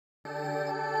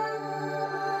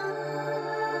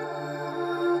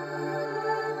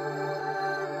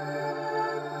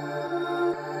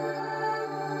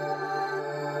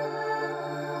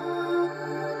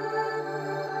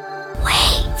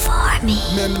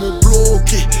Même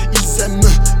bloqués, ils aiment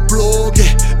me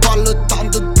bloquer. Pas le temps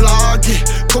de blaguer.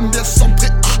 Combien sont prêts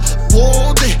à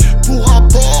broder pour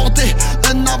aborder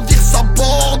un navire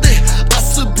sabordé, à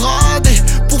se brader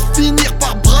pour finir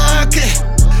par braquer.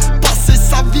 Passer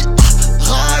sa vie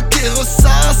à raquer,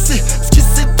 ressasser ce qui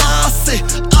s'est assez.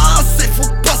 Faut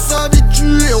pas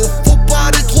s'habituer, faut pas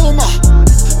aller trop mal.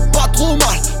 Pas trop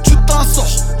mal, tu t'en sors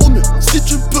au mieux si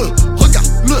tu peux. Regarde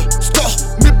le score,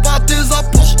 mais pas tes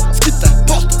apports. Ce qui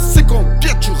t'importe, c'est qu'on